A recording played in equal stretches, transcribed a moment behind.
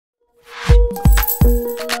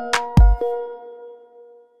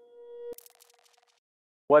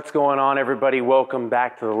What's going on, everybody? Welcome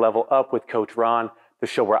back to the Level Up with Coach Ron, the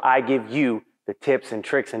show where I give you the tips and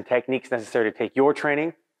tricks and techniques necessary to take your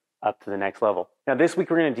training up to the next level. Now, this week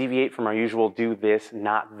we're going to deviate from our usual do this,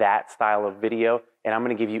 not that style of video, and I'm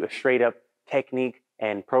going to give you a straight up technique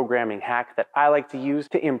and programming hack that I like to use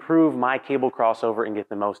to improve my cable crossover and get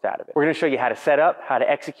the most out of it. We're going to show you how to set up, how to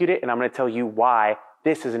execute it, and I'm going to tell you why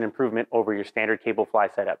this is an improvement over your standard cable fly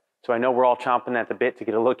setup. So I know we're all chomping at the bit to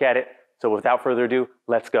get a look at it. So without further ado,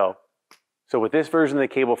 let's go. So with this version of the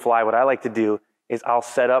cable fly, what I like to do is I'll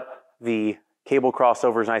set up the cable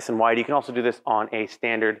crossovers nice and wide. You can also do this on a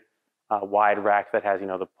standard wide rack that has,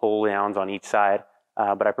 the pull downs on each side.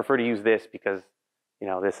 But I prefer to use this because,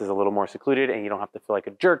 this is a little more secluded and you don't have to feel like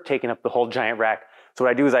a jerk taking up the whole giant rack. So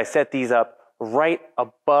what I do is I set these up right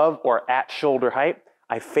above or at shoulder height.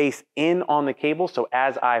 I face in on the cable. So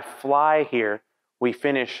as I fly here, we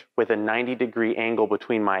finish with a 90-degree angle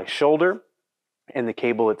between my shoulder and the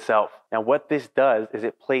cable itself. Now what this does is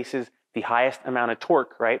it places the highest amount of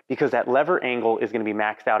torque, right? Because that lever angle is going to be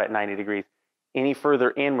maxed out at 90 degrees. Any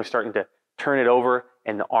further in, we're starting to turn it over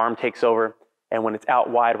and the arm takes over. And when it's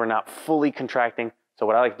out wide, we're not fully contracting. So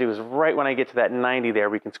what I like to do is right when I get to that 90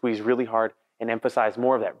 there, we can squeeze really hard and emphasize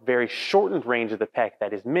more of that very shortened range of the pec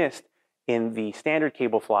that is missed in the standard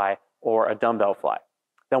cable fly or a dumbbell fly.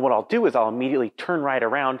 Then what I'll do is I'll immediately turn right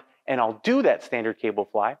around and I'll do that standard cable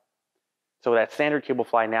fly. So that standard cable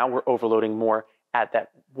fly, now we're overloading more at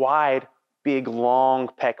that wide, big, long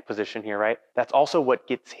pec position here, right? That's also what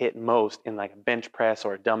gets hit most in like a bench press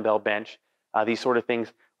or a dumbbell bench. These sort of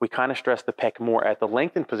things, we kind of stress the pec more at the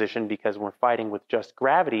lengthened position because we're fighting with just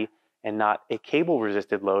gravity and not a cable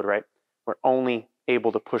resisted load, right? We're only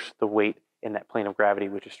able to push the weight in that plane of gravity,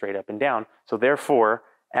 which is straight up and down. So therefore,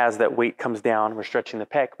 as that weight comes down, we're stretching the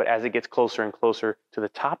pec, but as it gets closer and closer to the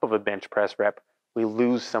top of a bench press rep, we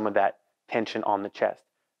lose some of that tension on the chest.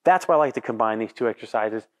 That's why I like to combine these two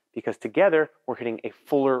exercises, because together we're hitting a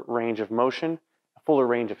fuller range of motion, a fuller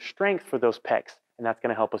range of strength for those pecs, and that's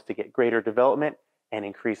going to help us to get greater development and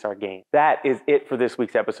increase our gain. That is it for this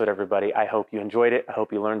week's episode, everybody. I hope you enjoyed it. I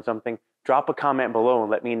hope you learned something. Drop a comment below and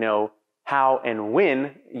let me know how and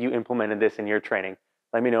when you implemented this in your training.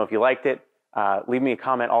 Let me know if you liked it. Leave me a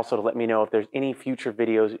comment also to let me know if there's any future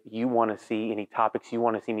videos you want to see, any topics you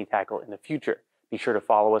want to see me tackle in the future. Be sure to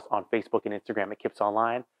follow us on Facebook and Instagram at Kips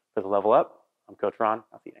Online for the Level Up. I'm Coach Ron.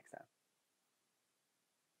 I'll see you next time.